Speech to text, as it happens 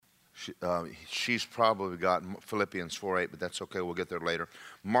She's probably got Philippians 4:8, but that's okay. We'll get there later.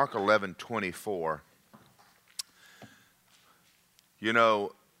 Mark 11:24. You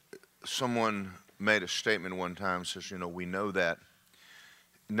know, someone made a statement one time, says, we know that.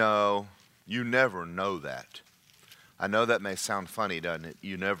 No, you never know that. I know that may sound funny, doesn't it?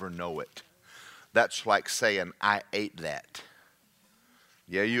 You never know it. That's like saying, I ate that.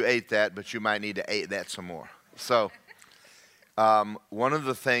 Yeah, you ate that, but you might need to eat that some more. So, one of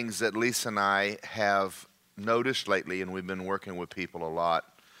the things that Lisa and I have noticed lately, and we've been working with people a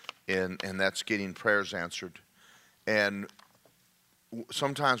lot, and that's getting prayers answered. And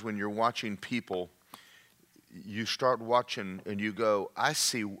sometimes when you're watching people, you start watching and you go, I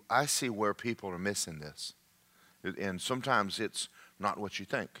see where people are missing this. And sometimes it's not what you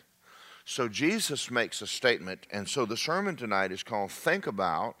think. So Jesus makes a statement, and so the sermon tonight is called Think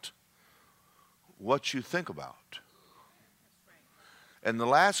About What You Think About. And the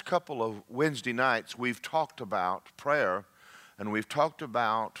last couple of Wednesday nights, we've talked about prayer, and we've talked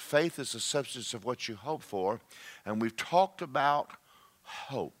about faith is the substance of what you hope for, and we've talked about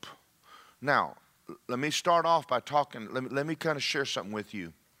hope. Now, let me start off by let me kind of share something with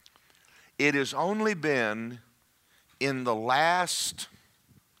you. It has only been in the last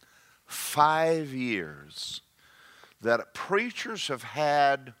 5 years that preachers have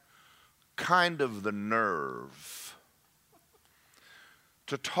had kind of the nerve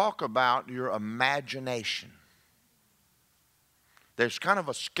to talk about your imagination. There's kind of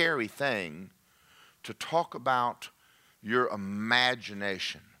a scary thing to talk about your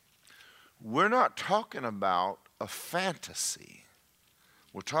imagination. We're not talking about a fantasy.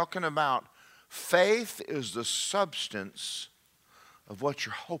 We're talking about faith is the substance of what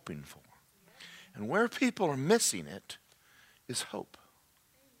you're hoping for. And where people are missing it is hope.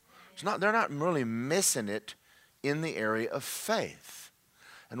 They're not really missing it in the area of faith.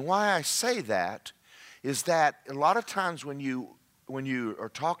 And why I say that is that a lot of times when you are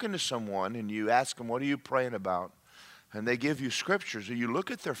talking to someone and you ask them, what are you praying about? And they give you scriptures, and you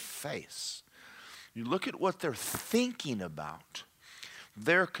look at their face. You look at what they're thinking about.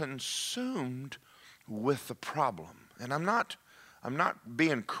 They're consumed with the problem. And I'm not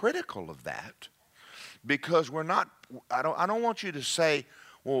being critical of that, because I don't want you to say,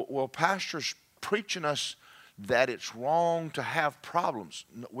 well, pastor's preaching us that it's wrong to have problems.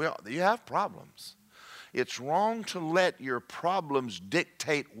 Well, you have problems. It's wrong to let your problems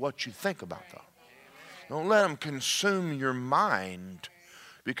dictate what you think about them. Don't let them consume your mind,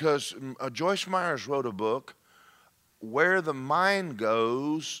 because Joyce Myers wrote a book, Where the Mind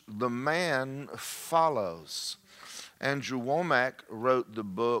Goes, the Man Follows. Andrew Womack wrote the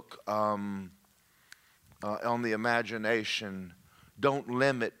book on the imagination, Don't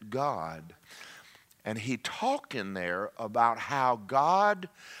Limit God. And he talked in there about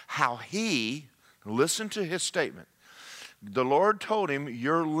listen to his statement. The Lord told him,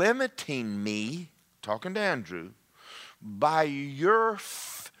 you're limiting me, talking to Andrew, by your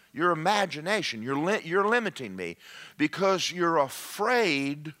imagination. You're limiting me because you're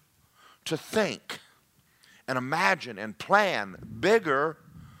afraid to think and imagine and plan bigger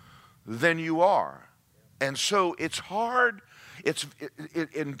than you are. And so it's hard.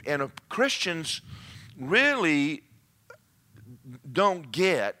 And Christians really don't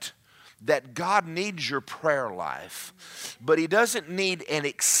get that God needs your prayer life, but he doesn't need an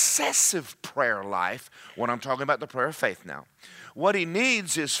excessive prayer life when I'm talking about the prayer of faith now. What he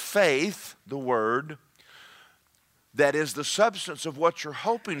needs is faith, the word, that is the substance of what you're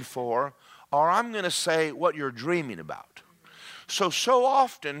hoping for, or I'm going to say what you're dreaming about. So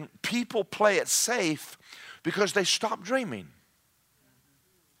often people play it safe because they stop dreaming.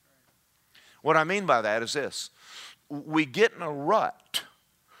 What I mean by that is this. We get in a rut.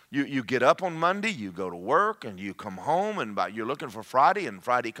 You get up on Monday, you go to work, and you come home, and you're looking for Friday, and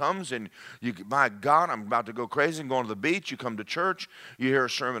Friday comes, and my God, I'm about to go crazy and going to the beach. You come to church, you hear a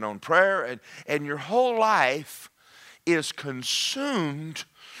sermon on prayer, and your whole life is consumed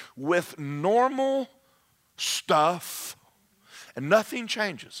with normal stuff, and nothing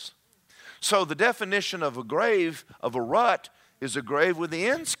changes. So the definition of a rut, is a grave with the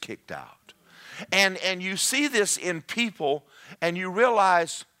ends kicked out. And you see this in people, and you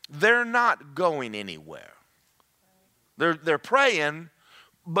realize they're not going anywhere. They're praying,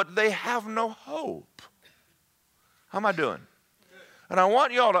 but they have no hope. How am I doing? And I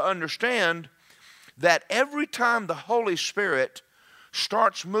want y'all to understand that every time the Holy Spirit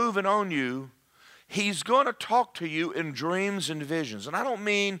starts moving on you, He's going to talk to you in dreams and visions. And I don't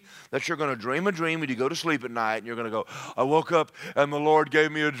mean that you're going to dream a dream when you go to sleep at night and you're going to go, I woke up and the Lord gave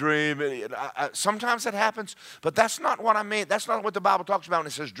me a dream. And sometimes that happens, but that's not what I mean. That's not what the Bible talks about when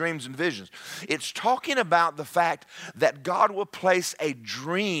it says dreams and visions. It's talking about the fact that God will place a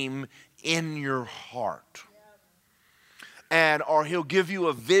dream in your heart. Or he'll give you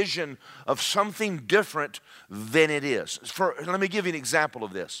a vision of something different than it is. Let me give you an example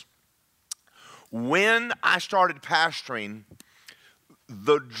of this. When I started pastoring,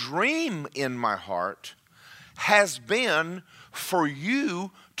 the dream in my heart has been for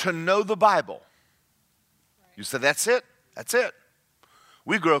you to know the Bible. You said, that's it? That's it.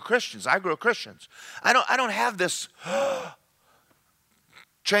 We grow Christians. I grow Christians. I don't have this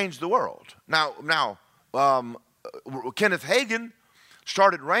change the world. Now, Kenneth Hagin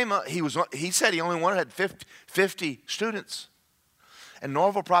started Rhema. He said he only had 50 students. And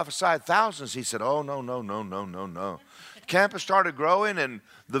Norval prophesied thousands. He said, oh, no. Campus started growing and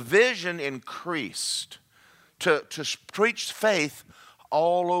the vision increased to preach faith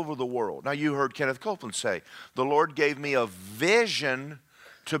all over the world. Now you heard Kenneth Copeland say, the Lord gave me a vision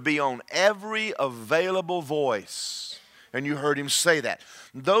to be on every available voice. And you heard him say that.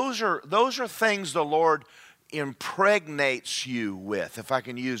 Those are things the Lord impregnates you with, if I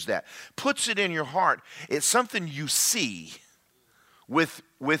can use that. Puts it in your heart. It's something you see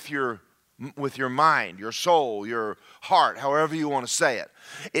with your mind, your soul, your heart, however you want to say it.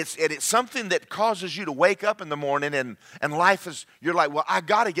 It's something that causes you to wake up in the morning and life is, you're like, well, I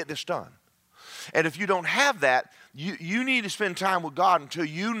got to get this done. And if you don't have that, you need to spend time with God until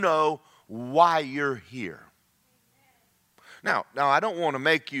you know why you're here. Now I don't want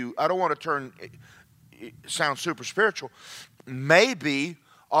to sound super spiritual. Maybe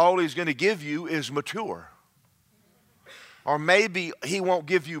all he's going to give you is mature. Or maybe he won't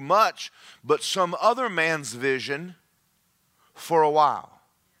give you much, but some other man's vision for a while.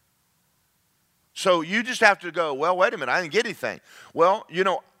 So you just have to go, well, wait a minute, I didn't get anything. Well,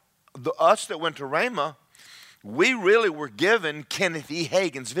 us that went to Rhema, we really were given Kenneth E.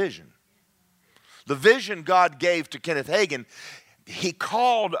 Hagin's vision. The vision God gave to Kenneth Hagin, he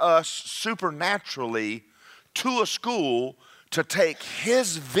called us supernaturally to a school to take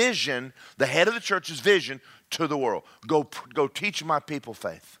his vision, the head of the church's vision, to the world. Go teach my people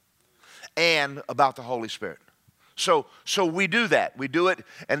faith and about the Holy Spirit. So we do that. We do it,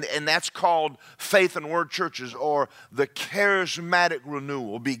 and that's called Faith and Word Churches, or the charismatic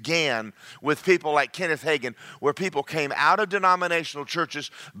renewal began with people like Kenneth Hagin, where people came out of denominational churches.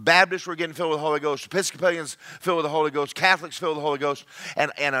 Baptists were getting filled with the Holy Ghost, Episcopalians filled with the Holy Ghost, Catholics filled with the Holy Ghost,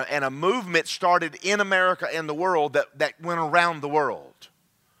 and a movement started in America and the world that went around the world.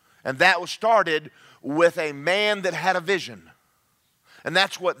 And that was started with a man that had a vision. And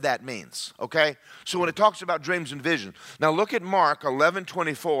that's what that means, okay? So when it talks about dreams and visions. Now look at Mark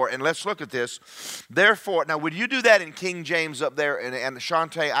 11:24, and let's look at this. Therefore, now would you do that in King James up there? And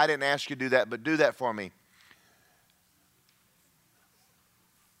Shante, I didn't ask you to do that, but do that for me.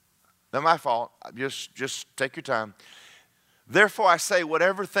 Not my fault. Just take your time. Therefore I say,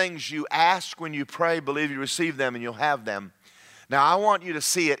 whatever things you ask when you pray, believe you receive them and you'll have them. Now I want you to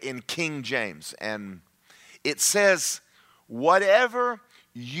see it in King James. And it says, whatever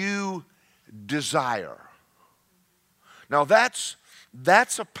you desire. Now that's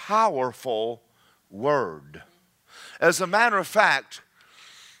a powerful word. As a matter of fact,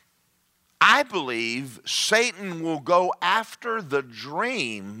 I believe Satan will go after the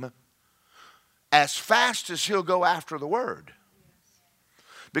dream as fast as he'll go after the word.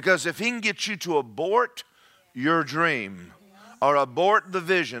 Because if he can get you to abort your dream, or abort the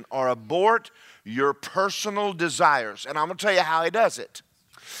vision, or abort your personal desires. And I'm going to tell you how he does it.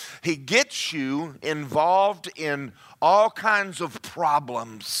 He gets you involved in all kinds of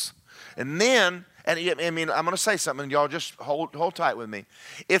problems. And then, I'm going to say something, y'all just hold tight with me.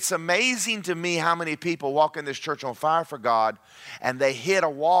 It's amazing to me how many people walk in this church on fire for God, and they hit a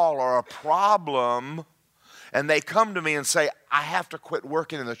wall or a problem, and they come to me and say, I have to quit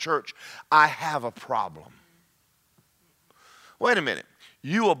working in the church. I have a problem. Wait a minute.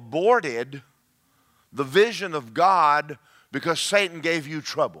 You aborted the vision of God because Satan gave you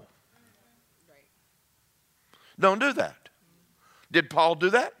trouble. Don't do that. Did Paul do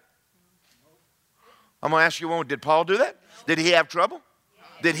that? I'm going to ask you one. Did Paul do that? Did he have trouble?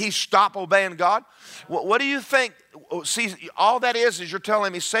 Did he stop obeying God? What do you think? See, all that is you're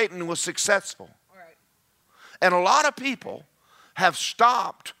telling me Satan was successful. And a lot of people have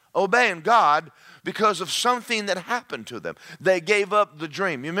stopped obeying God because of something that happened to them. They gave up the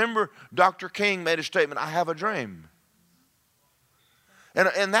dream. You remember Dr. King made a statement, I have a dream.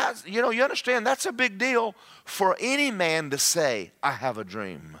 And that's, you understand, that's a big deal for any man to say, I have a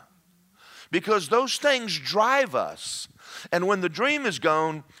dream. Because those things drive us. And when the dream is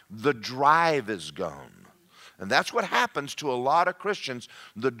gone, the drive is gone. And that's what happens to a lot of Christians.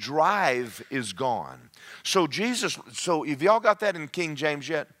 The drive is gone. So have y'all got that in King James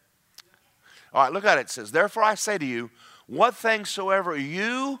yet? All right, look at it. It says, therefore I say to you, what things soever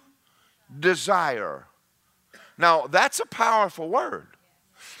you desire. Now, that's a powerful word.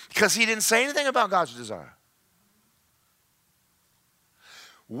 Because he didn't say anything about God's desire.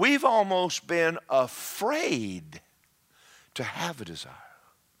 We've almost been afraid to have a desire.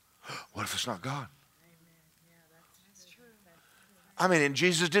 What if it's not God? I mean, and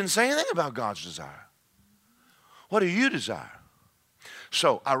Jesus didn't say anything about God's desire. What do you desire?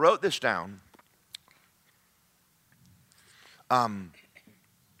 So I wrote this down. I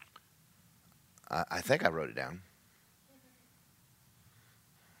think I wrote it down.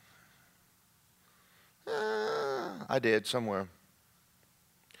 I did somewhere.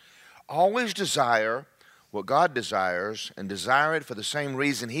 Always desire what God desires and desire it for the same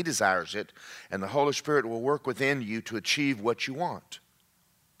reason he desires it, and the Holy Spirit will work within you to achieve what you want.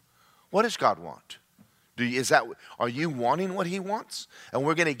 What does God want? Are you wanting what he wants? And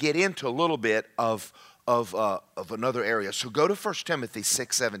we're going to get into a little bit of another area. So go to 1 Timothy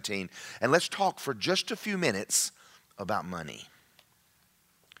 6:17, and let's talk for just a few minutes about money.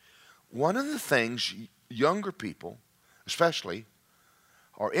 One of the things younger people, especially,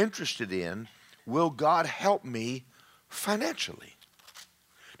 are interested in, will God help me financially?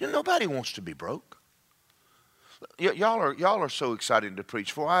 Nobody wants to be broke. Y'all are so excited to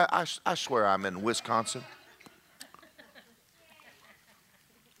preach for. I swear I'm in Wisconsin.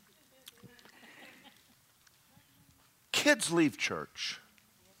 Kids leave church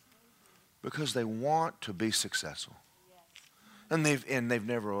because they want to be successful. And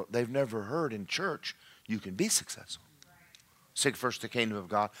they've never heard in church you can be successful. Seek first the kingdom of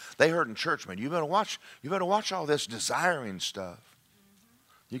God. They heard in church, man, you better watch all this desiring stuff.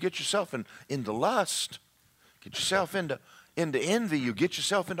 You get yourself into lust, get yourself into envy, you get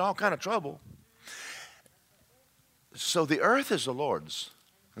yourself into all kind of trouble. So the earth is the Lord's,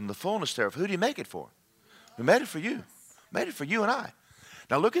 and the fullness thereof. Who do you make it for? He made it for you. Made it for you and I.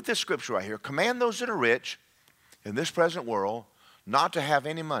 Now look at this scripture right here. Command those that are rich in this present world not to have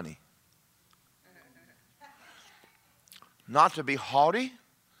any money. Not to be haughty.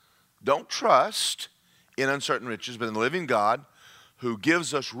 Don't trust in uncertain riches, but in the living God who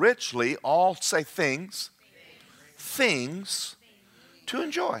gives us richly all, say, things to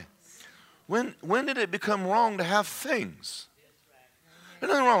enjoy. When did it become wrong to have things?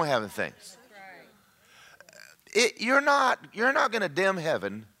 There's nothing wrong with having things. You're not going to dim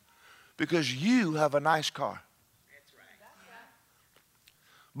heaven because you have a nice car.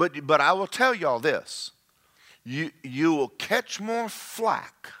 But I will tell y'all this. You will catch more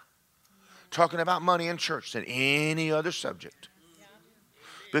flack talking about money in church than any other subject.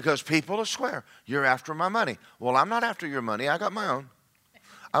 Because people will swear, you're after my money. Well, I'm not after your money. I got my own.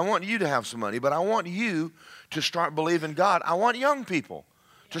 I want you to have some money, but I want you to start believing God. I want young people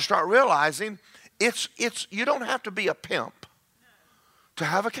to start realizing you don't have to be a pimp to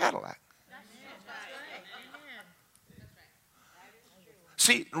have a Cadillac.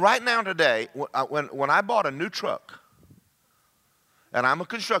 See, right now today, when I bought a new truck, and I'm a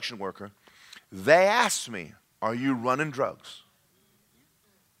construction worker, they asked me, are you running drugs?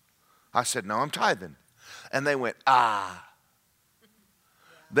 I said, no, I'm tithing. And they went,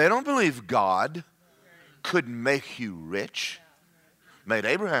 They don't believe God could make you rich. Made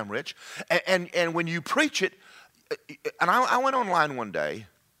Abraham rich. And when you preach it, and I went online one day,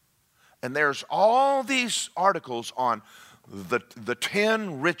 and there's all these articles on the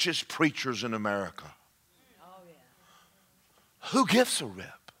 10 richest preachers in America. Who gives a rip?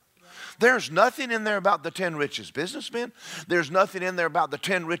 There's nothing in there about the 10 richest businessmen. There's nothing in there about the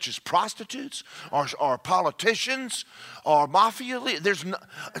 10 richest prostitutes or politicians or mafia leaders.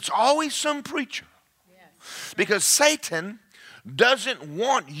 It's always some preacher. Yes. Because Satan doesn't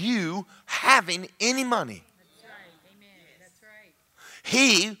want you having any money. That's right. Amen. That's right.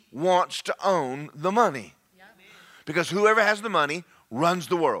 He wants to own the money. Yep. Because whoever has the money runs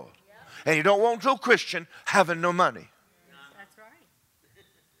the world. Yep. And you don't want no Christian having no money. That's right.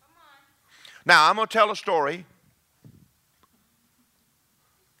 Come on. Now, I'm going to tell a story.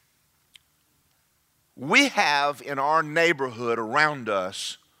 We have in our neighborhood around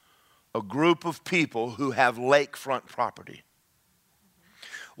us a group of people who have lakefront property.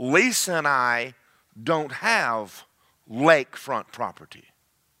 Lisa and I don't have lakefront property.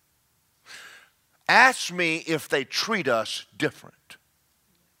 Ask me if they treat us different.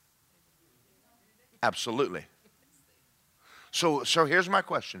 Absolutely. So here's my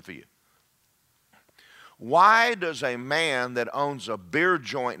question for you. Why does a man that owns a beer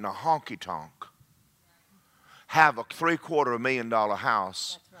joint and a honky-tonk have a $750,000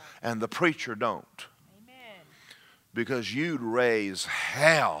 house and the preacher don't? Amen. Because you'd raise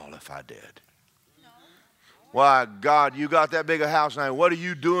hell if I did. Why, God, you got that big a house now. What are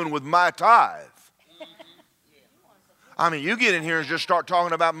you doing with my tithe? I mean, you get in here and just start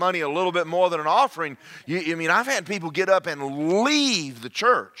talking about money a little bit more than an offering. I mean, I've had people get up and leave the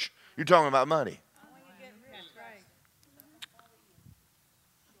church. You're talking about money.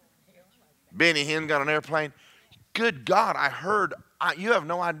 Benny Hinn got an airplane. Good God, I heard, you have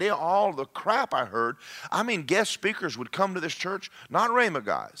no idea all the crap I heard. I mean, guest speakers would come to this church, not Rhema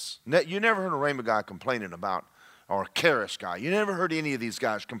guys. You never heard a Rhema guy complaining about, or a Charis guy. You never heard any of these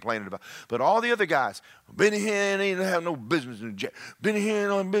guys complaining about. But all the other guys, Benny Hinn ain't have no business in a jet. Benny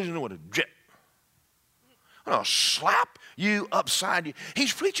Hinn on business with a jet. I'll slap you upside you.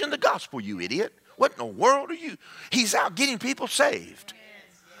 He's preaching the gospel, you idiot. What in the world are you? He's out getting people saved.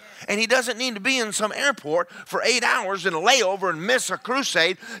 And he doesn't need to be in some airport for 8 hours in a layover and miss a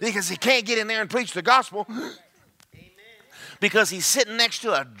crusade because he can't get in there and preach the gospel. Amen. Because he's sitting next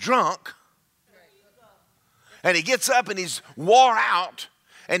to a drunk. And he gets up and he's wore out.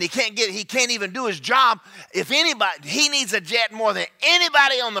 And he can't even do his job. If anybody, he needs a jet more than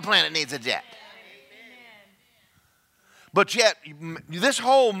anybody on the planet needs a jet. But yet, this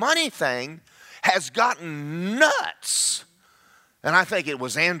whole money thing has gotten nuts. And I think it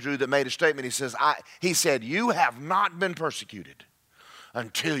was Andrew that made a statement. He said, you have not been persecuted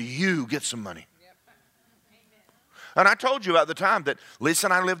until you get some money. Yep. And I told you about the time that Lisa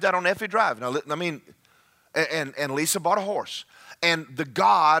and I lived out on Effie Drive. Now, I mean, and Lisa bought a horse. And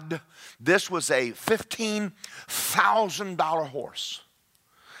this was a $15,000 horse.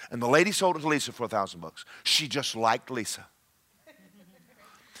 And the lady sold it to Lisa for $1,000. She just liked Lisa.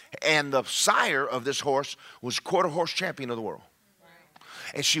 And the sire of this horse was quarter horse champion of the world.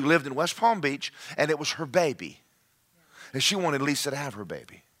 And she lived in West Palm Beach, and it was her baby. And she wanted Lisa to have her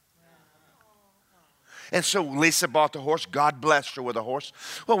baby. And so Lisa bought the horse. God blessed her with a horse.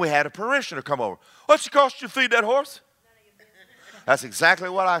 Well, we had a parishioner come over. What's it cost you to feed that horse? That's exactly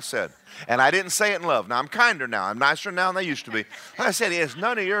what I said. And I didn't say it in love. Now, I'm kinder now. I'm nicer now than I used to be. I said, it's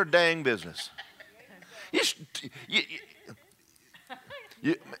none of your dang business.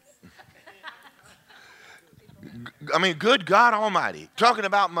 I mean, good God Almighty, talking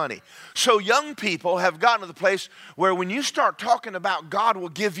about money. So young people have gotten to the place where when you start talking about God will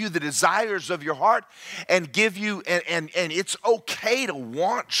give you the desires of your heart and give you, and it's okay to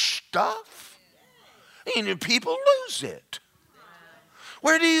want stuff. And people lose it.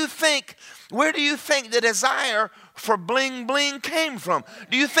 Where do you think the desire for bling bling came from?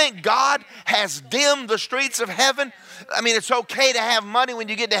 Do you think God has dimmed the streets of heaven? I mean, it's okay to have money when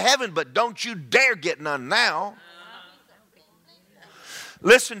you get to heaven, but don't you dare get none now.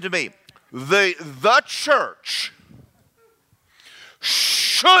 Listen to me. The church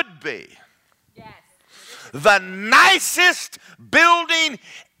should be the nicest building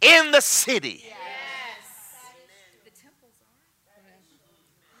in the city.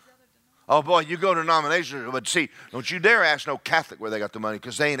 Oh, boy, you go to denominations, but see, don't you dare ask no Catholic where they got the money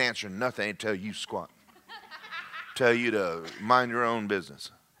because they ain't answering nothing. They ain't tell you squat. Tell you to mind your own business.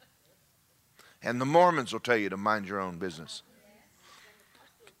 And the Mormons will tell you to mind your own business.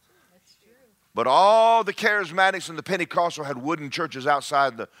 But all the charismatics and the Pentecostal had wooden churches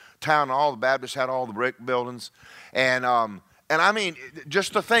outside the town. All the Baptists had all the brick buildings. And I mean,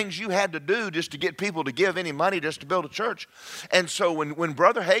 just the things you had to do just to get people to give any money just to build a church. And so when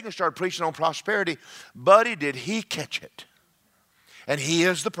Brother Hagin started preaching on prosperity, buddy, did he catch it. And he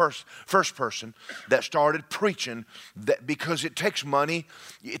is the first person that started preaching that because it takes money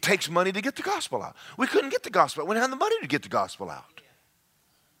to get the gospel out. We couldn't get the gospel out. We didn't have the money to get the gospel out.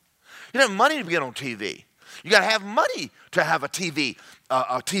 You don't have money to get on TV. You got to have money to have a TV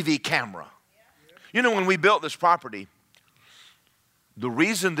camera. You know, when we built this property, the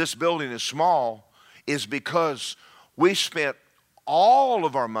reason this building is small is because we spent all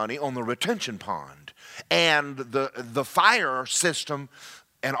of our money on the retention pond and the fire system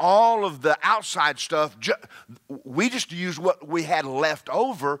and all of the outside stuff. We just used what we had left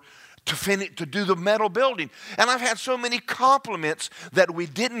over to do the metal building. And I've had so many compliments that we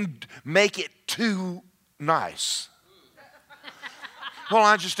didn't make it too nice. Well,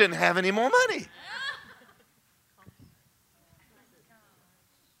 I just didn't have any more money.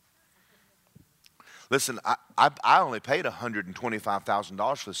 Listen, I only paid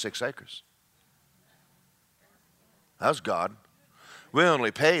 $125,000 for the 6 acres. That was God. We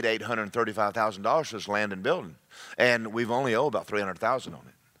only paid $835,000 for this land and building, and we've only owed about $300,000 on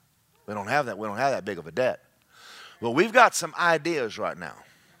it. We don't have that. We don't have that big of a debt. Well, we've got some ideas right now.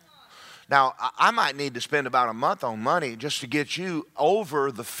 Now, I might need to spend about a month on money just to get you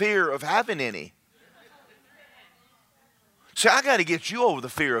over the fear of having any. See, I got to get you over the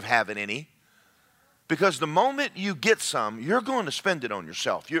fear of having any, because the moment you get some, you're going to spend it on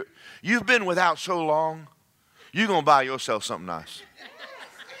yourself. You've been without so long, you're going to buy yourself something nice.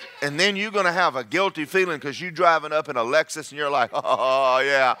 And then you're going to have a guilty feeling because you're driving up in a Lexus and you're like, oh,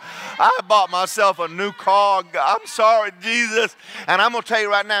 yeah, I bought myself a new car. I'm sorry, Jesus. And I'm going to tell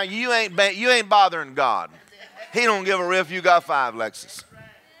you right now, you ain't bothering God. He don't give a rip if you got 5 Lexus.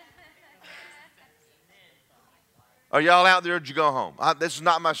 Are y'all out there or did you go home? This is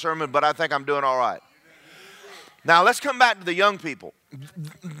not my sermon, but I think I'm doing all right. Now, let's come back to the young people.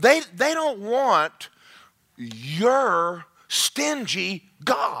 They don't want your stingy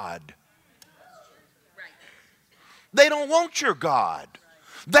God. They don't want your God.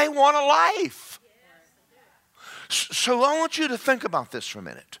 They want a life. So I want you to think about this for a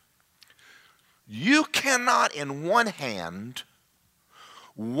minute. You cannot, in one hand,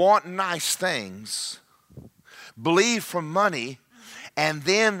 want nice things, believe for money, and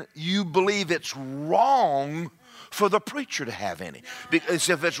then you believe it's wrong for the preacher to have any. Because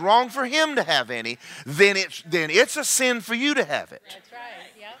if it's wrong for him to have any, then it's a sin for you to have it. That's right.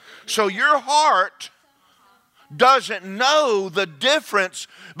 Yep. So your heart doesn't know the difference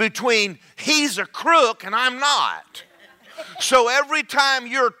between he's a crook and I'm not. So every time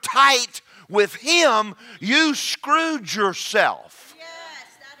you're tight with him, you screwed yourself. Yes,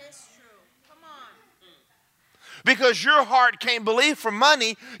 that is true. Come on. Because your heart can't believe for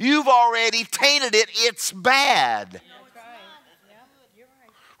money, you've already tainted it. It's bad. That's right. Yeah, you're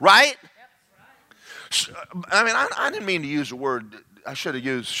Right? right. So, I mean, I didn't mean to use the word. I should have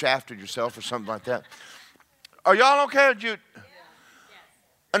used shafted yourself or something like that. Are y'all okay?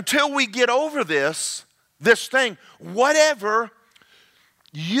 Until we get over this thing, whatever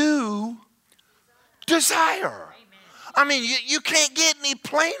you desire. I mean, you can't get any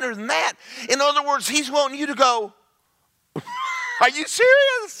plainer than that. In other words, he's wanting you to go, are you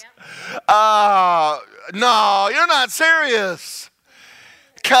serious? No, you're not serious.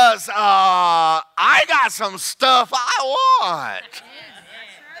 Because I got some stuff I want.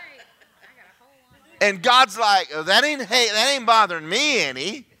 And God's like, that ain't bothering me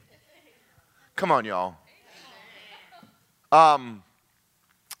any. Come on, y'all.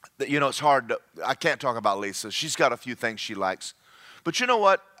 You know, it's hard. I can't talk about Lisa. She's got a few things she likes. But you know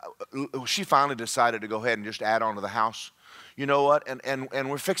what? She finally decided to go ahead and just add on to the house. You know what? And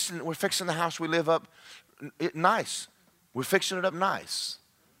we're fixing the house we live up nice. We're fixing it up nice.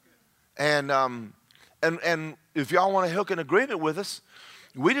 And if y'all want to hook an agreement with us,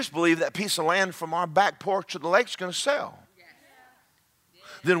 we just believe that piece of land from our back porch to the lake's going to sell. Yes.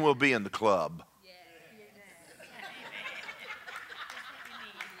 Then we'll be in the club.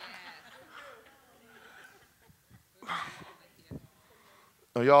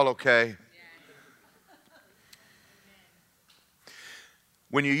 Are y'all okay?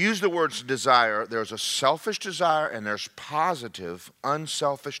 When you use the words desire, there's a selfish desire and there's positive,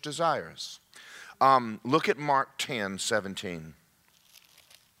 unselfish desires. Look at Mark 10:17.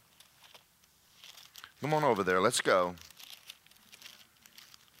 Come on over there. Let's go.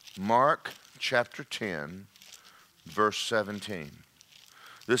 Mark chapter 10, verse 17.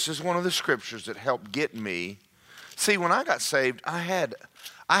 This is one of the scriptures that helped get me. See, when I got saved, I had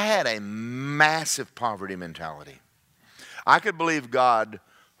a massive poverty mentality. I could believe God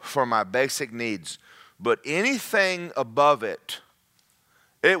for my basic needs, but anything above it,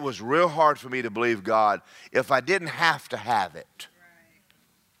 it was real hard for me to believe God if I didn't have to have it.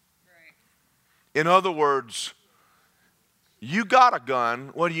 In other words, you got a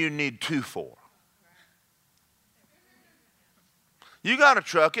gun, what do you need 2 for? You got a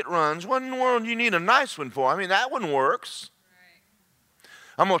truck, it runs, what in the world do you need a nice one for? I mean, that one works.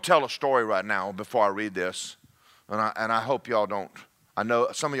 I'm going to tell a story right now before I read this, and I hope y'all don't. I know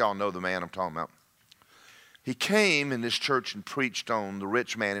some of y'all know the man I'm talking about. He came in this church and preached on the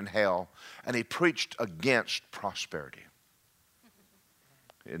rich man in hell, and he preached against prosperity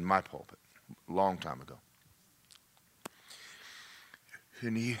in my pulpit a long time ago.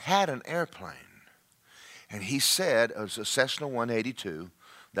 And he had an airplane, and he said it was a Cessna 182.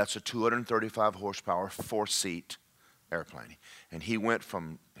 That's a 235 horsepower, 4-seat airplane. And he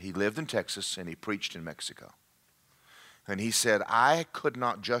lived in Texas and he preached in Mexico. And he said, I could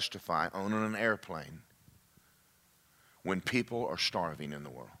not justify owning an airplane when people are starving in the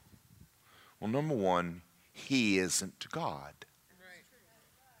world. Well, number one, he isn't God. Right.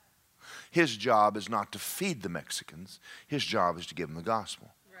 His job is not to feed the Mexicans. His job is to give them the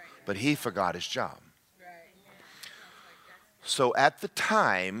gospel. But he forgot his job. So at the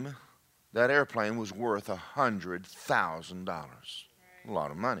time, that airplane was worth $100,000. A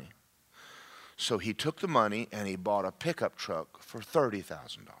lot of money. So he took the money and he bought a pickup truck for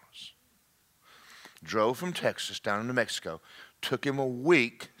 $30,000. Drove from Texas down to Mexico. Took him a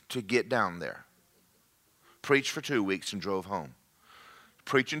week to get down there. Preached for 2 weeks and drove home.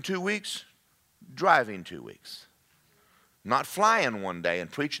 Preaching 2 weeks, driving 2 weeks. Not flying one day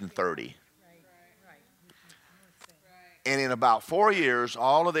and preaching 30. And in about 4 years,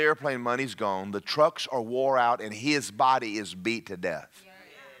 all of the airplane money's gone. The trucks are wore out and his body is beat to death.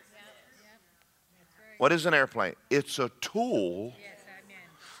 What is an airplane? It's a tool.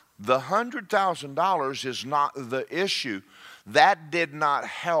 The $100,000 is not the issue. That did not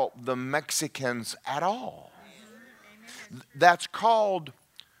help the Mexicans at all. That's called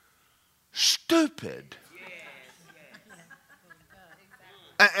stupid.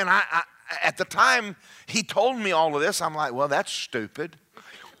 And I at the time he told me all of this, I'm like, well, that's stupid.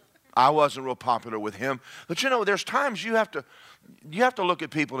 I wasn't real popular with him. But you know, there's times you have to look at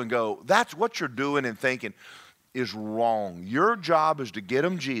people and go, that's what you're doing and thinking is wrong. Your job is to get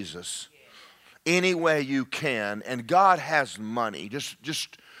them Jesus any way you can, and God has money.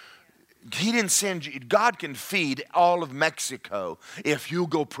 Just He didn't send you. God can feed all of Mexico if you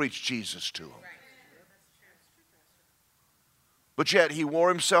go preach Jesus to them. But yet he wore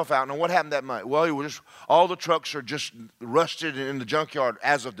himself out. Now what happened that night? Well, all the trucks are just rusted in the junkyard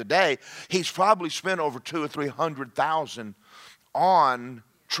as of today. He's probably spent over $200,000 or $300,000 on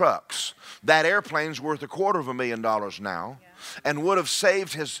trucks. That airplane's worth $250,000 now, and would have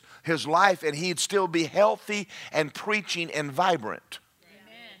saved his life, and he'd still be healthy and preaching and vibrant.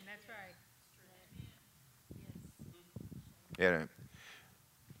 Amen. That's right. Yeah.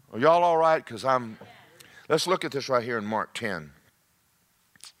 Are y'all all right? Because let's look at this right here in Mark 10.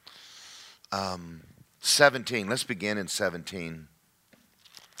 17. Let's begin in 17.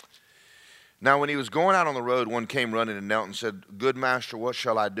 Now when he was going out on the road, one came running and knelt and said, "Good master, what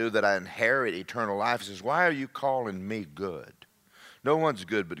shall I do that I inherit eternal life?" He says, "Why are you calling me good? No one's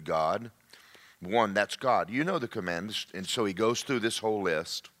good but God. One, that's God. You know the commandments." And so he goes through this whole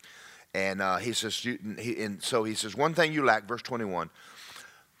list. And he says, one thing you lack, verse 21,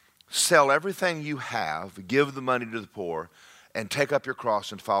 sell everything you have, give the money to the poor, and take up your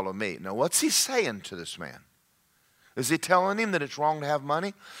cross and follow me. Now, what's he saying to this man? Is he telling him that it's wrong to have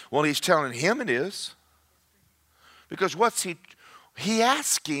money? Well, he's telling him it is. Because he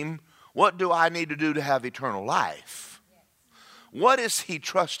asked him, what do I need to do to have eternal life? What is he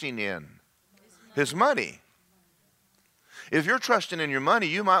trusting in? His money. If you're trusting in your money,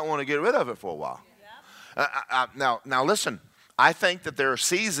 you might want to get rid of it for a while. Now listen. I think that there are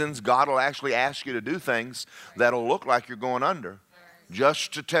seasons God will actually ask you to do things that'll look like you're going under,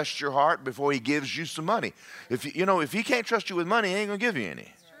 just to test your heart before he gives you some money. If he can't trust you with money, he ain't going to give you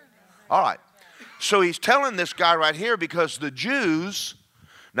any. All right. So he's telling this guy right here because the Jews,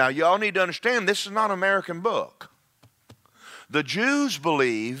 now y'all need to understand this is not an American book. The Jews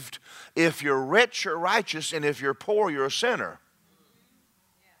believed if you're rich, you're righteous, and if you're poor, you're a sinner.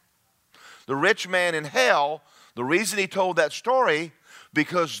 The rich man in hell, the reason he told that story,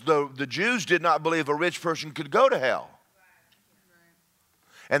 because the Jews did not believe a rich person could go to hell.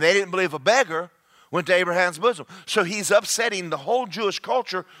 And they didn't believe a beggar went to Abraham's bosom. So he's upsetting the whole Jewish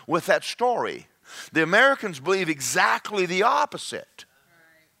culture with that story. The Americans believe exactly the opposite.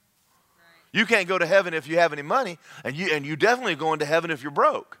 You can't go to heaven if you have any money, and you definitely going to heaven if you're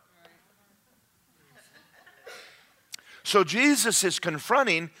broke. So Jesus is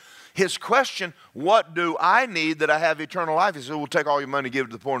confronting his question, what do I need that I have eternal life? He said, well, take all your money, give it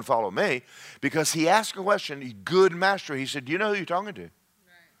to the poor, and follow me. Because he asked a question, good master. He said, do you know who you're talking to? Right.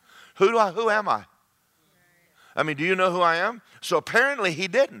 Who am I? Right. I mean, do you know who I am? So apparently he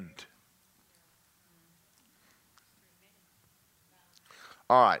didn't.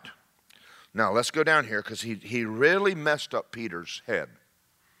 All right. Now let's go down here because he really messed up Peter's head.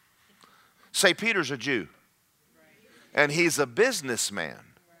 Say Peter's a Jew. And he's a businessman.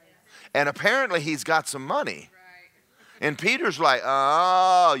 And apparently he's got some money. And Peter's like,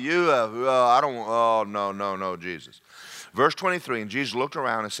 no, Jesus. Verse 23, and Jesus looked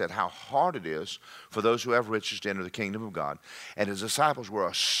around and said, how hard it is for those who have riches to enter the kingdom of God. And his disciples were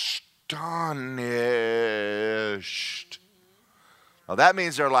astonished. Well, that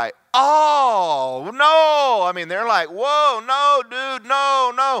means they're like, oh, no. I mean, they're like, whoa, no, dude,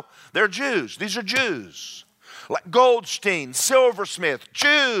 no. They're Jews. These are Jews. Like Goldstein, silversmith,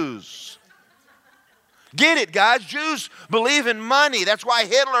 Jews. Get it, guys. Jews believe in money. That's why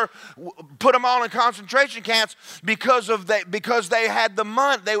Hitler put them all in concentration camps because they had the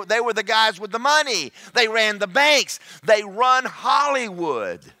money. They were the guys with the money. They ran the banks. They run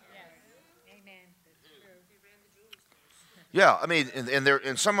Hollywood. Amen. That's true. Yeah, I mean,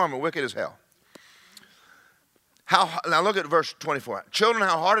 and some of them are wicked as hell. Now look at verse 24. Children,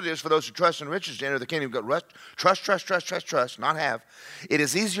 how hard it is for those who trust in riches to enter the kingdom of God. Trust, not have. It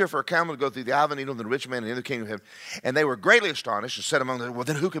is easier for a camel to go through the eye of a needle than a rich man to enter the kingdom of heaven. And they were greatly astonished and said among them, well,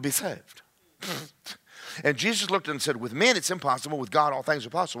 then who could be saved? And Jesus looked at them and said, with men it's impossible. With God all things are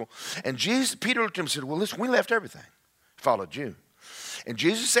possible. And Peter looked at him and said, well, listen, we left everything. Followed you. And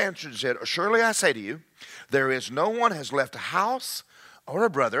Jesus answered and said, surely I say to you, there is no one has left a house or a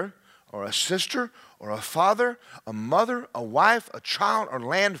brother or a sister or a father, a mother, a wife, a child, or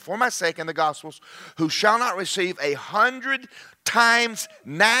land for my sake in the Gospels, who shall not receive 100 times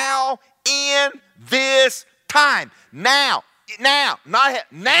now in this time. Now, not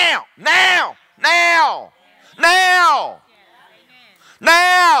now.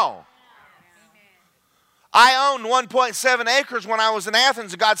 I owned 1.7 acres when I was in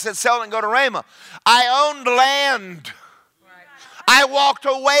Athens, and God said, sell it and go to Ramah. I owned land. I walked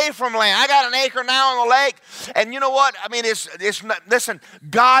away from land. I got an acre now on the lake. And you know what? I mean, listen,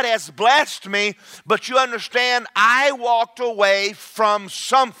 God has blessed me, but you understand, I walked away from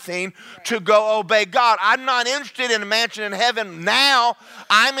something to go obey God. I'm not interested in a mansion in heaven now.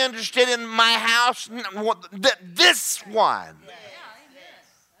 I'm interested in my house, this one.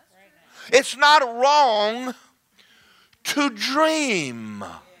 It's not wrong to dream.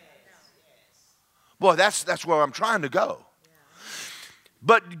 Boy, that's where I'm trying to go.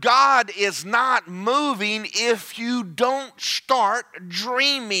 But God is not moving if you don't start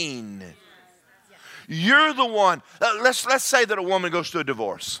dreaming. You're the one. Let's say that a woman goes through a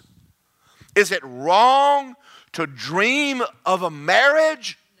divorce. Is it wrong to dream of a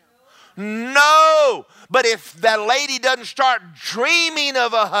marriage? No. But if that lady doesn't start dreaming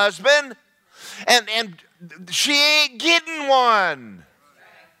of a husband, and she ain't getting one.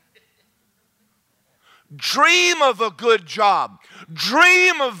 Dream of a good job.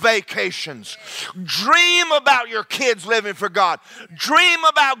 Dream of vacations. Dream about your kids living for God. Dream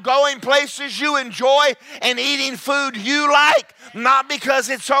about going places you enjoy and eating food you like, not because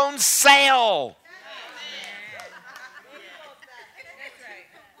it's on sale.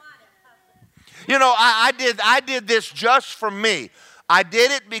 You know, I did this just for me. I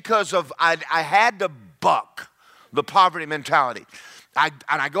did it because I had to buck the poverty mentality.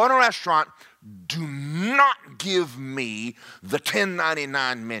 I go in a restaurant. Do not give me the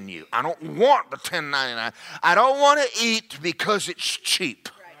 $10.99 menu. I don't want the $10.99. I don't want to eat because it's cheap.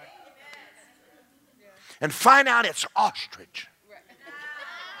 And find out it's ostrich.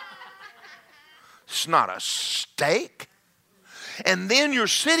 It's not a steak. And then you're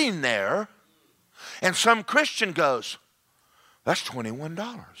sitting there and some Christian goes, that's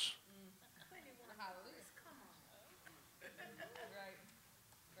 $21.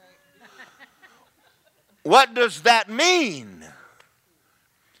 What does that mean?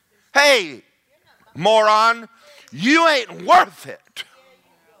 Hey, moron, you ain't worth it.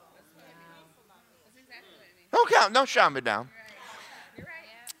 Don't shout me down.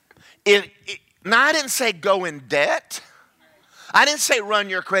 Now, I didn't say go in debt. I didn't say run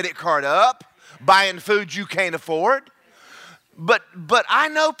your credit card up, buying food you can't afford. But I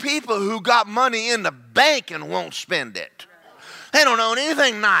know people who got money in the bank and won't spend it. They don't own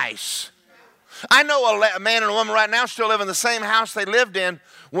anything nice. I know a man and a woman right now still live in the same house they lived in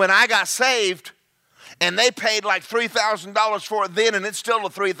when I got saved, and they paid like $3,000 for it then, and it's still a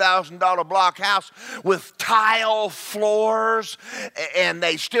 $3,000 block house with tile floors, and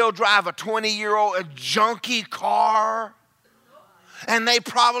they still drive a 20-year-old junky car, and they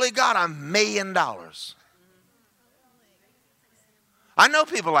probably got $1 million. I know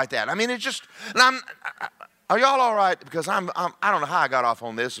people like that. I mean, it's just, and are y'all all right? Because I don't know how I got off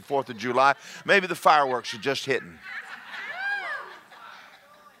on this, the 4th of July. Maybe the fireworks are just hitting.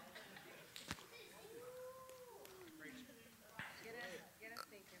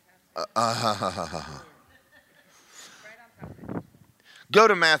 Go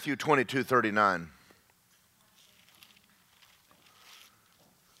to Matthew 22:39.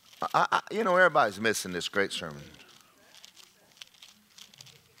 You know, everybody's missing this great sermon.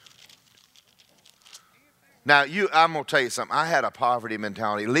 Now, I'm going to tell you something. I had a poverty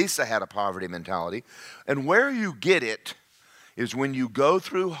mentality. Lisa had a poverty mentality. And where you get it is when you go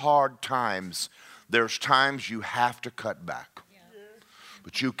through hard times, there's times you have to cut back. Yeah.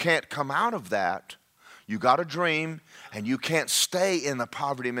 But you can't come out of that. You got a dream, and you can't stay in the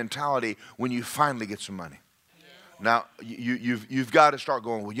poverty mentality when you finally get some money. Now, you've got to start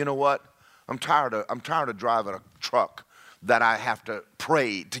going, well, you know what? I'm tired of driving a truck that I have to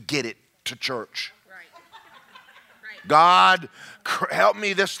pray to get it to church. God, help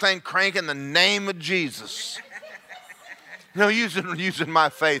me this thing crank in the name of Jesus. You know, using my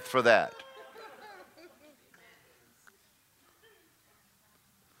faith for that.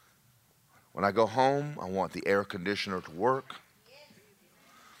 When I go home, I want the air conditioner to work.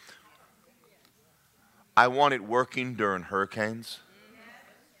 I want it working during hurricanes.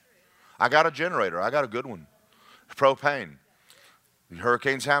 I got a generator. I got a good one. Propane. When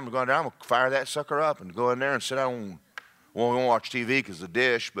hurricanes happen, going down, I'm going to fire that sucker up and go in there and sit down. Well, we won't watch TV because of the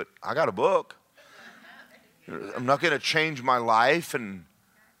dish, but I got a book. I'm not going to change my life and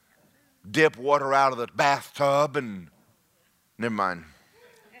dip water out of the bathtub and never mind.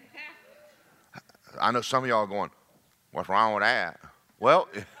 I know some of y'all are going, what's wrong with that? Well,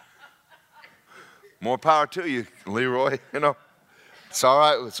 more power to you, Leroy. You know, it's all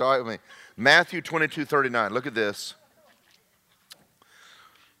right. It's all right with me. Matthew 22:39. Look at this.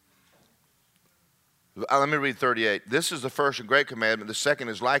 Let me read 38. This is the first and great commandment. The second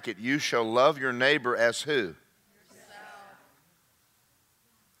is like it. You shall love your neighbor as who? Yourself.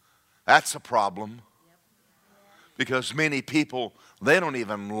 That's a problem. Because many people, they don't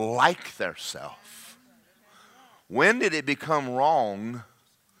even like their self. When did it become wrong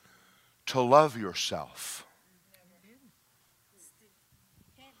to love yourself?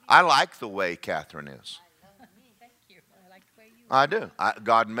 I like the way Catherine is. I do.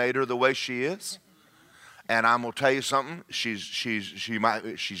 God made her the way she is. And I'm gonna tell you something. She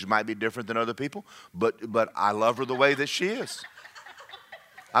might be different than other people, but I love her the way that she is.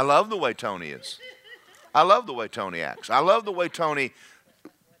 I love the way Tony is. I love the way Tony acts. I love the way Tony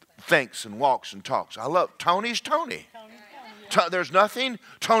thinks and walks and talks. Tony's Tony. There's nothing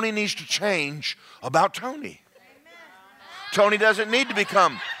Tony needs to change about Tony. Tony doesn't need to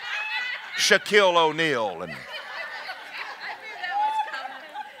become Shaquille O'Neal and.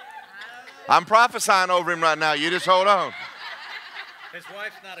 I'm prophesying over him right now. You just hold on. His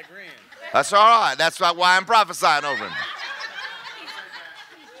wife's not agreeing. That's all right. That's not why I'm prophesying over him.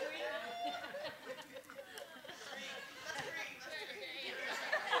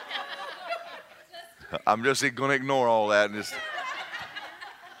 I'm just going to ignore all that and just.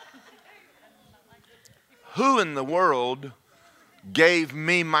 Who in the world gave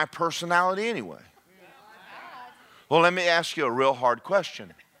me my personality anyway? Well, let me ask you a real hard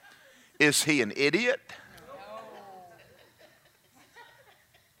question. Is he an idiot?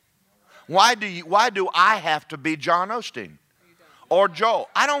 Why do I have to be John Osteen or Joel?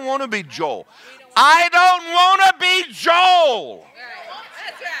 I don't want to be Joel. I don't want to be Joel.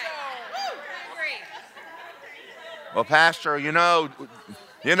 That's right. Well, Pastor, you know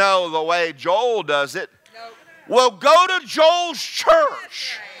the way Joel does it. Well, go to Joel's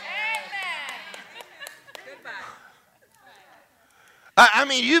church. I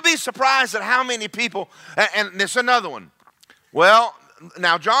mean, you'd be surprised at how many people, and there's another one. Well,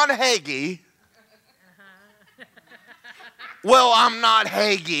 now John Hagee. Well, I'm not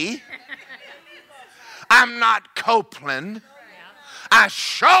Hagee. I'm not Copeland. I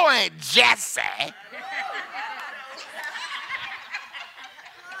sure ain't Jesse.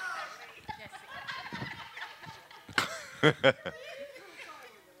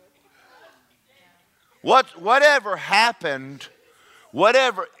 Whatever happened,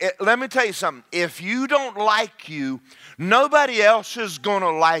 let me tell you something. If you don't like you, nobody else is going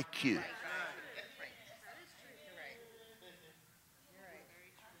to like you.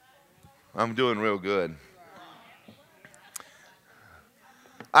 I'm doing real good.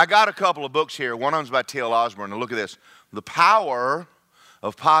 I got a couple of books here. One of them's by T.L. Osborne. And look at this. The Power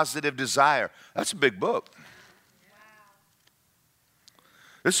of Positive Desire. That's a big book.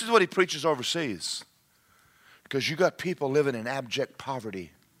 This is what he preaches overseas. Because you got people living in abject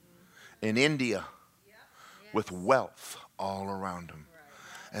poverty in India with wealth all around them.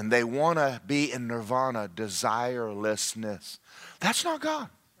 And they want to be in nirvana, desirelessness. That's not God.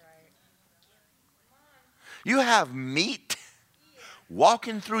 You have meat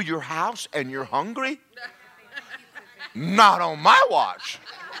walking through your house and you're hungry? Not on my watch.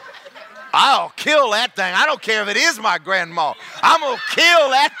 I'll kill that thing. I don't care if it is my grandma. I'm going to kill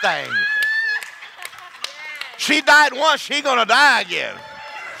that thing. She died once, she's going to die again.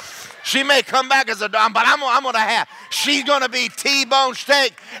 She may come back as a dime, but I'm going to have. She's going to be T-bone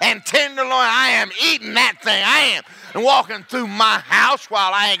steak and tenderloin. I am eating that thing. I am. And walking through my house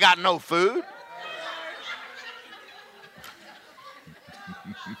while I ain't got no food.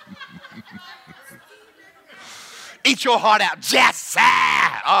 Eat your heart out, Jesse. All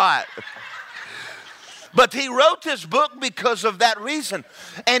right. But he wrote this book because of that reason.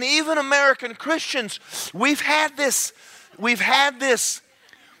 And even American Christians, we've had this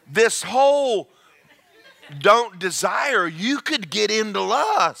whole don't desire. You could get into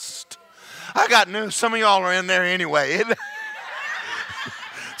lust. I got news. Some of y'all are in there anyway.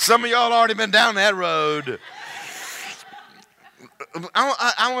 Some of y'all already been down that road.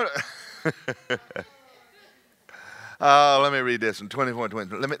 I want let me read this in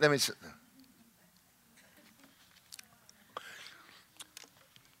 24:20. Let me.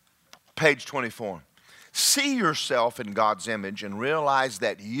 Page 24. See yourself in God's image and realize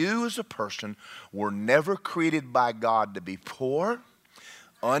that you as a person were never created by God to be poor,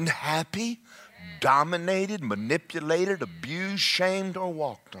 unhappy, dominated, manipulated, abused, shamed, or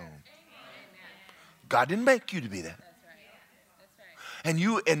walked on. God didn't make you to be that. And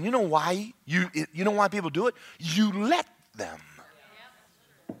you know why people do it? You let them.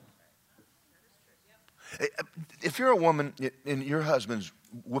 If you're a woman and your husband's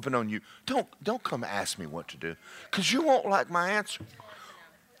whooping on you, don't come ask me what to do, because you won't like my answer.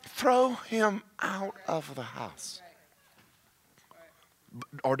 Throw him out of the house.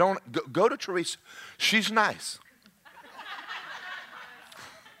 Or don't go to Teresa. She's nice.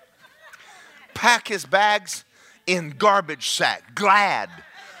 Pack his bags in garbage sack, glad.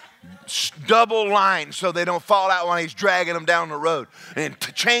 Double line so they don't fall out when he's dragging them down the road. And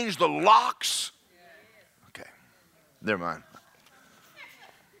to change the locks. Okay, never mind.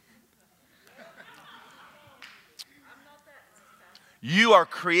 You are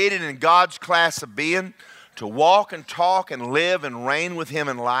created in God's class of being to walk and talk and live and reign with him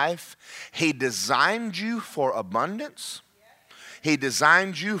in life. He designed you for abundance. He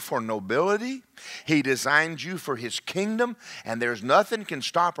designed you for nobility. He designed you for his kingdom. And there's nothing can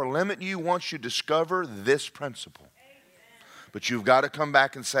stop or limit you once you discover this principle. But you've got to come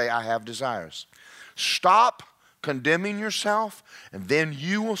back and say, I have desires. Stop condemning yourself, and then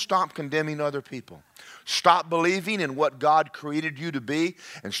you will stop condemning other people. Stop believing in what God created you to be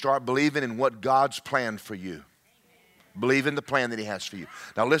and start believing in what God's planned for you. Believe in the plan that he has for you.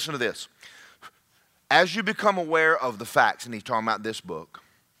 Now listen to this. As you become aware of the facts, and he's talking about this book,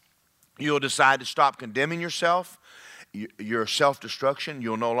 you'll decide to stop condemning yourself, your self-destruction.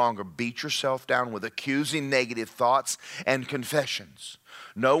 You'll no longer beat yourself down with accusing negative thoughts and confessions.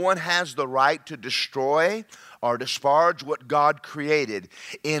 No one has the right to destroy or disparage what God created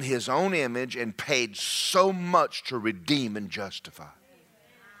in his own image and paid so much to redeem and justify.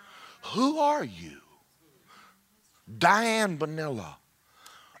 Who are you? Diane Bonilla,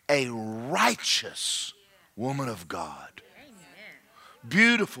 a righteous woman of God.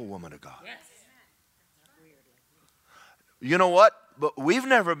 Beautiful woman of God. You know what? But we've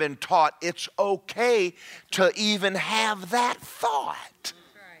never been taught it's okay to even have that thought.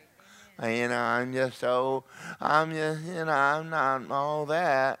 You know, I'm not all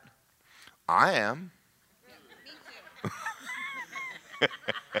that. I am.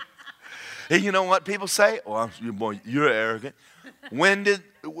 You know what people say? Well, boy, you're arrogant. When did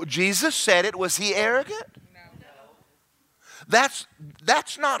Jesus said it? Was he arrogant? No. That's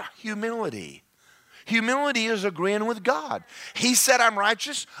not humility. Humility is agreeing with God. He said, I'm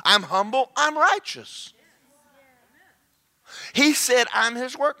righteous, I'm humble, I'm righteous. He said, I'm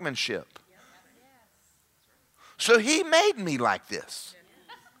his workmanship. So he made me like this.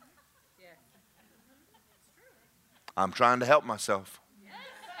 I'm trying to help myself.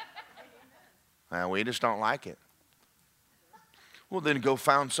 And we just don't like it. Well, then go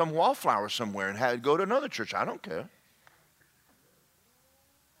find some wallflower somewhere and go to another church. I don't care.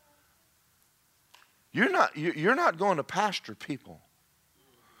 You're not going to pastor people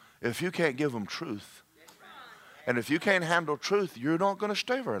if you can't give them truth. And if you can't handle truth, you're not going to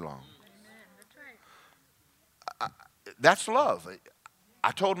stay very long. That's love.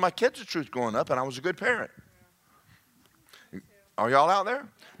 I told my kids the truth growing up, and I was a good parent. Are y'all out there?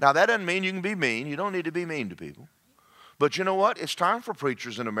 Now, that doesn't mean you can be mean. You don't need to be mean to people. But you know what? It's time for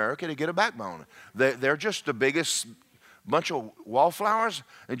preachers in America to get a backbone. They're just the biggest bunch of wallflowers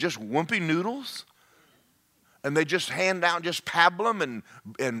and just wimpy noodles. And they just hand out just pablum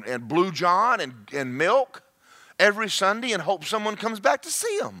and Blue John and milk every Sunday and hope someone comes back to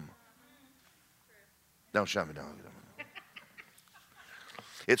see them. Don't shut me down.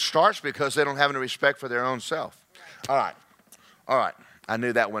 It starts because they don't have any respect for their own self. All right. I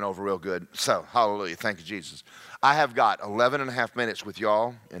knew that went over real good. So, hallelujah. Thank you, Jesus. I have got 11 and a half minutes with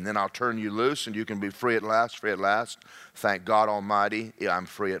y'all, and then I'll turn you loose, and you can be free at last, free at last. Thank God Almighty, I'm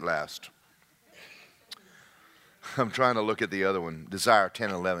free at last. I'm trying to look at the other one, Desire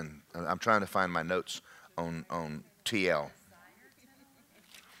 10:11. I'm trying to find my notes on TL.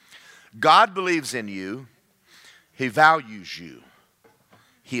 God believes in you. He values you.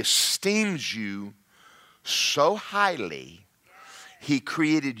 He esteems you so highly, He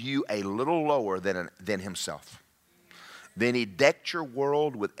created you a little lower than Himself. Then He decked your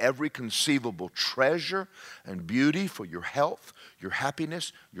world with every conceivable treasure and beauty for your health, your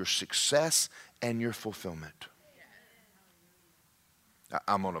happiness, your success, and your fulfillment.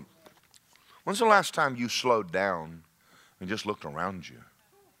 When's the last time you slowed down and just looked around you?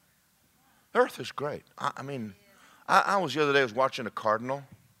 Earth is great. I was the other day, I was watching a cardinal.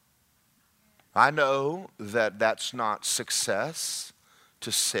 I know that that's not success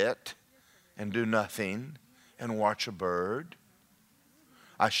to sit and do nothing and watch a bird.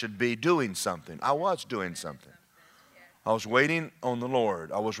 I should be doing something. I was doing something. I was waiting on the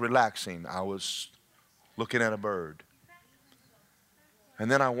Lord. I was relaxing. I was looking at a bird. And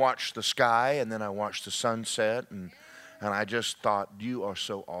then I watched the sky, and then I watched the sunset, and I just thought, you are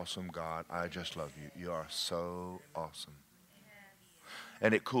so awesome, God. I just love you. You are so awesome.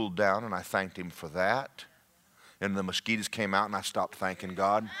 And it cooled down, and I thanked Him for that. And the mosquitoes came out, and I stopped thanking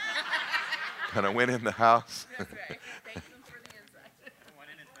God. And I went in the house. That's right. Thank Him for the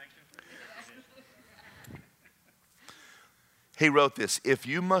inside. He wrote this: if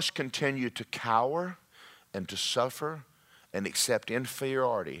you must continue to cower and to suffer and accept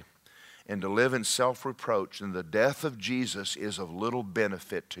inferiority and to live in self-reproach, then the death of Jesus is of little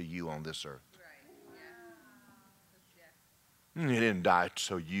benefit to you on this earth. He didn't die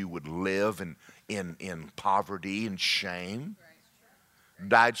so you would live in poverty and shame.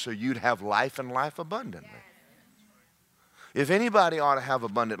 Died so you'd have life and life abundantly. If anybody ought to have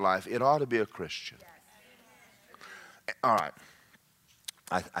abundant life, it ought to be a Christian. All right.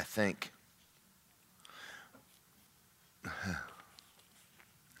 I think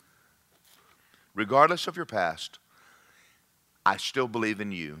regardless of your past, I still believe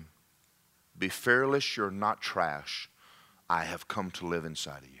in you. Be fearless, you're not trash. I have come to live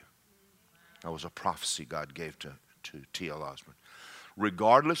inside of you. That was a prophecy God gave to T.L. Osborne.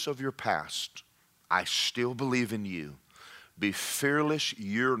 Regardless of your past, I still believe in you. Be fearless,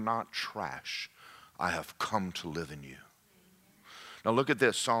 you're not trash. I have come to live in you. Now look at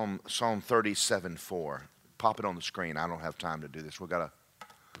this, Psalm 37:4. Pop it on the screen. I don't have time to do this. We've got to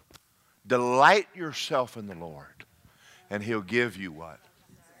delight yourself in the Lord, and He'll give you what?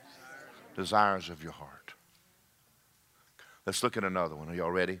 Desires of your heart. Let's look at another one. Are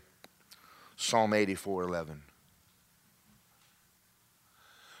y'all ready? Psalm 84:11.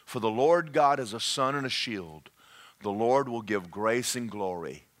 For the Lord God is a sun and a shield. The Lord will give grace and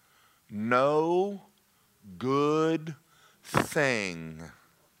glory. No good thing.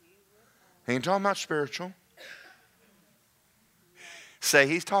 He ain't talking about spiritual. Say,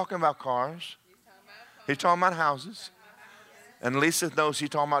 he's talking about cars. He's talking about houses. And Lisa knows he's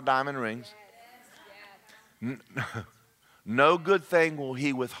talking about diamond rings. No good thing will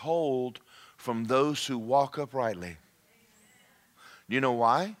He withhold from those who walk uprightly. You know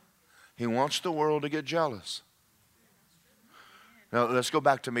why? He wants the world to get jealous. Now, let's go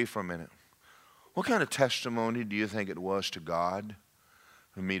back to me for a minute. What kind of testimony do you think it was to God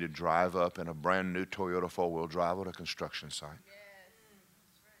for me to drive up in a brand new Toyota four-wheel drive at a construction site?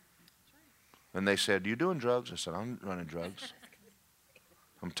 And they said, you doing drugs? I said, I'm running drugs.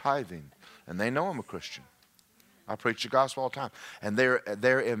 I'm tithing. And they know I'm a Christian. I preach the gospel all the time. And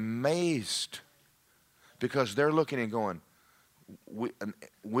they're amazed because they're looking and going,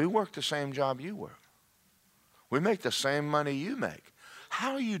 we work the same job you work. We make the same money you make.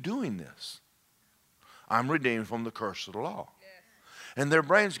 How are you doing this? I'm redeemed from the curse of the law. And their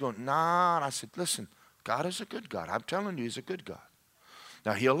brain's going, nah. And I said, listen, God is a good God. I'm telling you, He's a good God.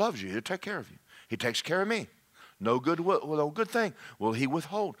 Now, He loves you. He'll take care of you. He takes care of me. No good thing will He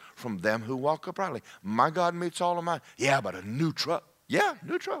withhold from them who walk uprightly. My God meets all of mine. Yeah, but a new truck. Yeah,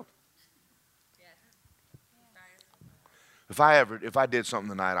 new truck. If I did something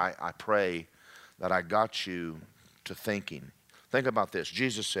tonight, I pray that I got you to thinking. Think about this.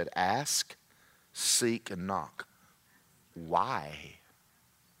 Jesus said, ask, seek, and knock. Why?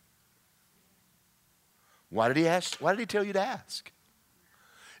 Why did He ask? Why did He tell you to ask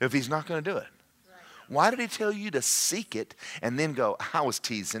if He's not going to do it? Why did He tell you to seek it and then go, I was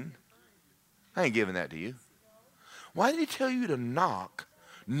teasing. I ain't giving that to you. Why did He tell you to knock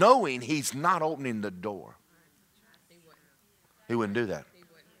knowing He's not opening the door? He wouldn't do that.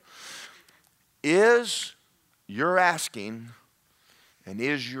 Is your asking and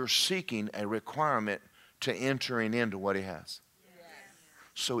is your seeking a requirement to entering into what He has?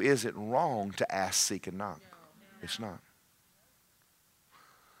 So is it wrong to ask, seek, and knock? It's not.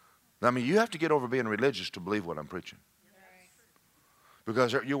 I mean, you have to get over being religious to believe what I'm preaching.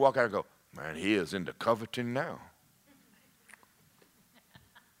 Because you walk out and go, man, he is into coveting now.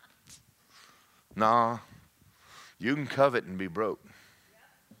 Nah, you can covet and be broke.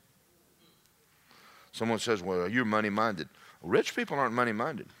 Someone says, well, you're money-minded. Rich people aren't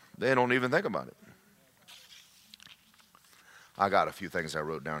money-minded. They don't even think about it. I got a few things I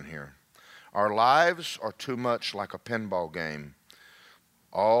wrote down here. Our lives are too much like a pinball game.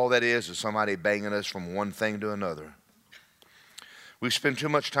 All that is somebody banging us from one thing to another. We spend too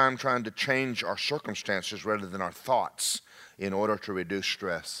much time trying to change our circumstances rather than our thoughts in order to reduce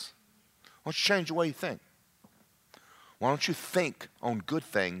stress. Why don't you change the way you think? Why don't you think on good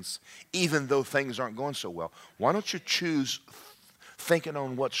things even though things aren't going so well? Why don't you choose thinking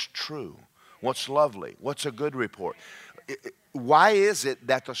on what's true, what's lovely, what's a good report? Why is it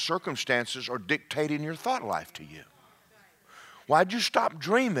that the circumstances are dictating your thought life to you? Why'd you stop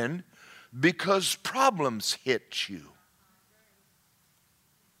dreaming? Because problems hit you.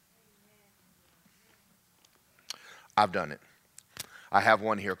 I've done it. I have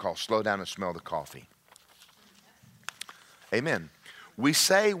one here called Slow Down and Smell the Coffee. Amen. We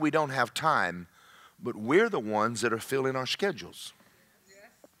say we don't have time, but we're the ones that are filling our schedules.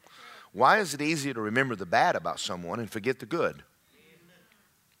 Why is it easy to remember the bad about someone and forget the good?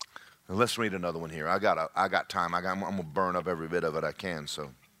 Now let's read another one here. I got time. I'm going to burn up every bit of it I can. So,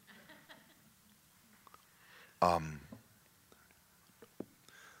 I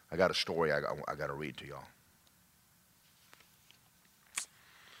got a story I got to read to y'all.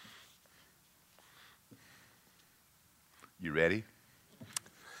 You ready?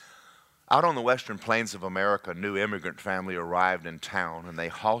 Out on the western plains of America, a new immigrant family arrived in town, and they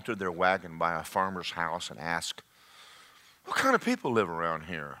halted their wagon by a farmer's house and asked, what kind of people live around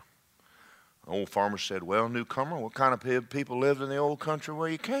here? The old farmer said, well, newcomer, what kind of people lived in the old country where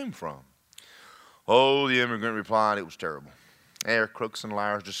you came from? Oh, the immigrant replied, it was terrible. There, crooks and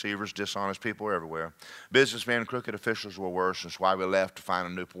liars, deceivers, dishonest people were everywhere. Businessmen and crooked officials were worse. That's why we left to find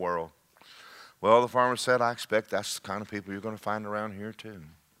a new world. Well, the farmer said, I expect that's the kind of people you're going to find around here too.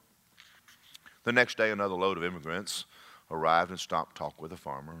 The next day, another load of immigrants arrived and stopped to talk with the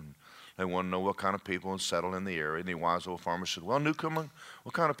farmer. And they wanted to know what kind of people had settled in the area. And the wise old farmer said, well, newcomer,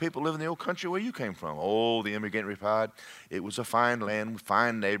 what kind of people live in the old country where you came from? Oh, the immigrant replied, it was a fine land with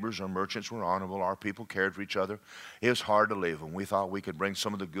fine neighbors. Our merchants were honorable. Our people cared for each other. It was hard to live, and we thought we could bring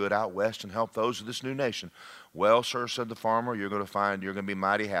some of the good out west and help those of this new nation. Well, sir, said the farmer, you're going to be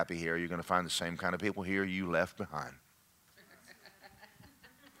mighty happy here. You're going to find the same kind of people here you left behind.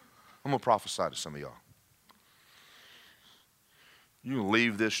 I'm going to prophesy to some of y'all. You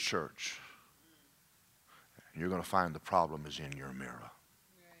leave this church, and you're going to find the problem is in your mirror.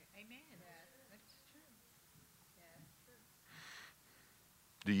 Right. Amen. That's true.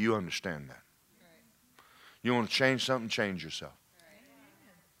 Do you understand that? Right. You want to change something, change yourself.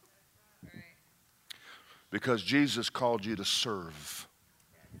 Right. Right. Because Jesus called you to serve.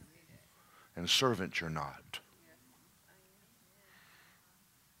 And servant you're not.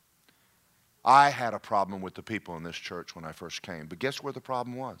 I had a problem with the people in this church when I first came. But guess where the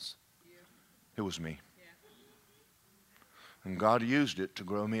problem was? It was me. And God used it to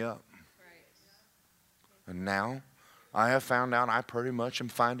grow me up. And now I have found out I pretty much am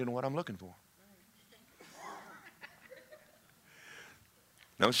finding what I'm looking for.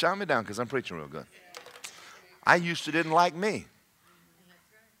 Don't shout me down because I'm preaching real good. I used to didn't like me.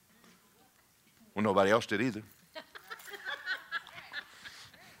 Well, nobody else did either.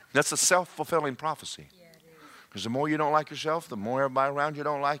 That's a self-fulfilling prophecy. Because the more you don't like yourself, the more everybody around you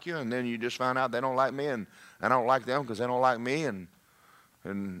don't like you, and then you just find out they don't like me, and I don't like them because they don't like me, and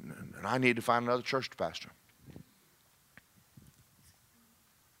I need to find another church to pastor.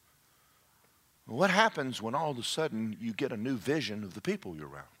 What happens when all of a sudden you get a new vision of the people you're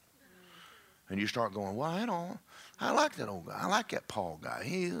around? And you start going, well, I like that old guy. I like that Paul guy.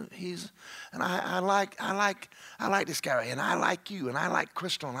 And I like this guy, and I like you, and I like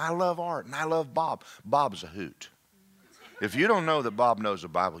Crystal, and I love Art, and I love Bob. Bob's a hoot. If you don't know that Bob knows the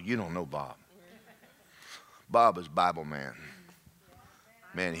Bible, you don't know Bob. Bob is Bible man.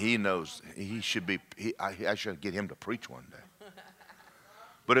 Man, he knows. He should be. I should get him to preach one day.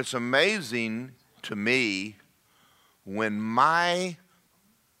 But it's amazing to me when my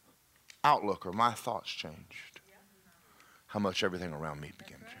outlook or my thoughts changed, how much everything around me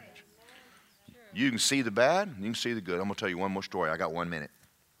began to change. You can see the bad, and you can see the good. I'm going to tell you one more story. I got 1 minute.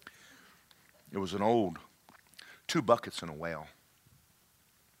 It was an old 2 buckets in a well.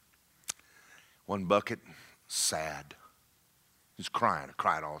 One bucket, sad. Just crying. I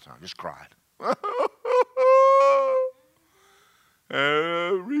cried all the time. Just cried.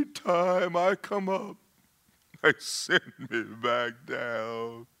 every time I come up, they send me back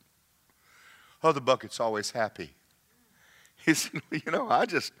down. Oh, the bucket's always happy. He said, I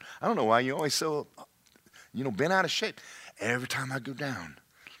don't know why you're always so, bent out of shape. Every time I go down,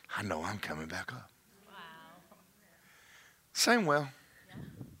 I know I'm coming back up. Wow. Same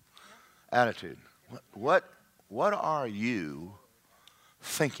attitude. What are you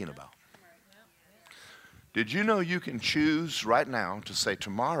thinking about? Did you know you can choose right now to say,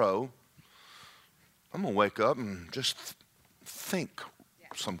 tomorrow, I'm going to wake up and just think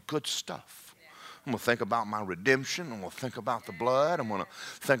some good stuff. I'm going to think about my redemption. I'm going to think about the blood. I'm going to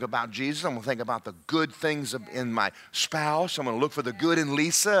think about Jesus. I'm going to think about the good things in my spouse. I'm going to look for the good in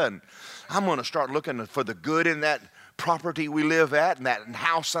Lisa. And I'm going to start looking for the good in that property we live at and that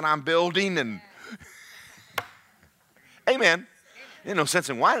house that I'm building. And amen. There's no sense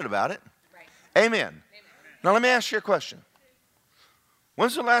in whining about it. Amen. Now let me ask you a question.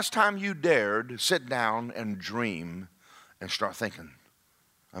 When's the last time you dared sit down and dream and start thinking?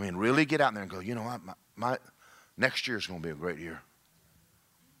 I mean, really get out there and go, you know what, my next year is going to be a great year.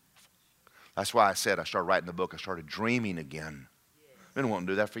 That's why I said I started writing the book. I started dreaming again. I've been wanting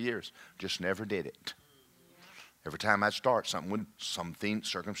to do that for years. Just never did it. Every time I'd start, something,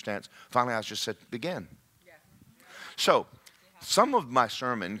 circumstance, finally I just said, begin. So, some of my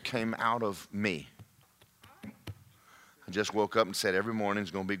sermon came out of me. I just woke up and said, every morning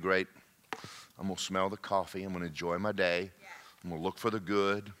is going to be great. I'm going to smell the coffee. I'm going to enjoy my day. I'm going to look for the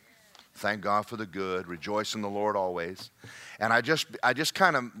good. Thank God for the good. Rejoice in the Lord always. And I just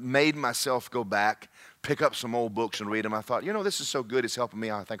kind of made myself go back, pick up some old books and read them. I thought, this is so good. It's helping me.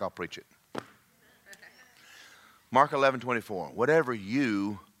 I think I'll preach it. Mark 11:24. Whatever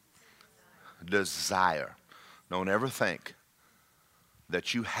you desire. Don't ever think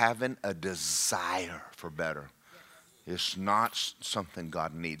that you haven't a desire for better. It's not something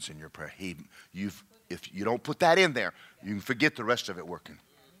God needs in your prayer. If you don't put that in there, you can forget the rest of it working.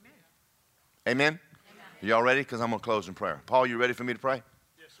 Amen? Y'all ready? Because I'm going to close in prayer. Paul, you ready for me to pray?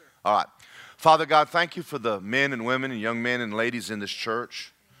 Yes, sir. All right. Father God, thank you for the men and women and young men and ladies in this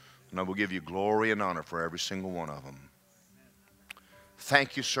church. And I will give you glory and honor for every single one of them.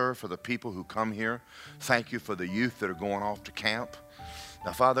 Thank you, sir, for the people who come here. Thank you for the youth that are going off to camp.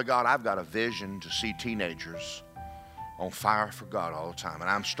 Now, Father God, I've got a vision to see teenagers on fire for God all the time. And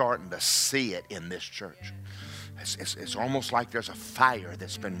I'm starting to see it in this church. It's almost like there's a fire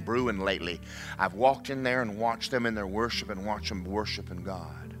that's been brewing lately. I've walked in there and watched them in their worship and watched them worshiping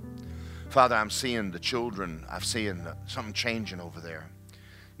God. Father, I'm seeing the children. I'm seeing something changing over there.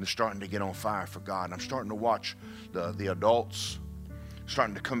 And they're starting to get on fire for God. And I'm starting to watch the adults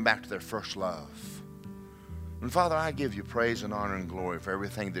starting to come back to their first love. And Father, I give you praise and honor and glory for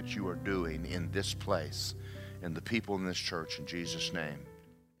everything that you are doing in this place and the people in this church, in Jesus' name.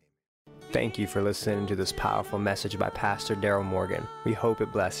 Thank you for listening to this powerful message by Pastor Daryl Morgan. We hope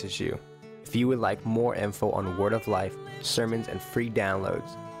it blesses you. If you would like more info on Word of Life, sermons, and free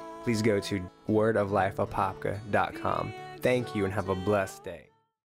downloads, please go to wordoflifeapopka.com. Thank you and have a blessed day.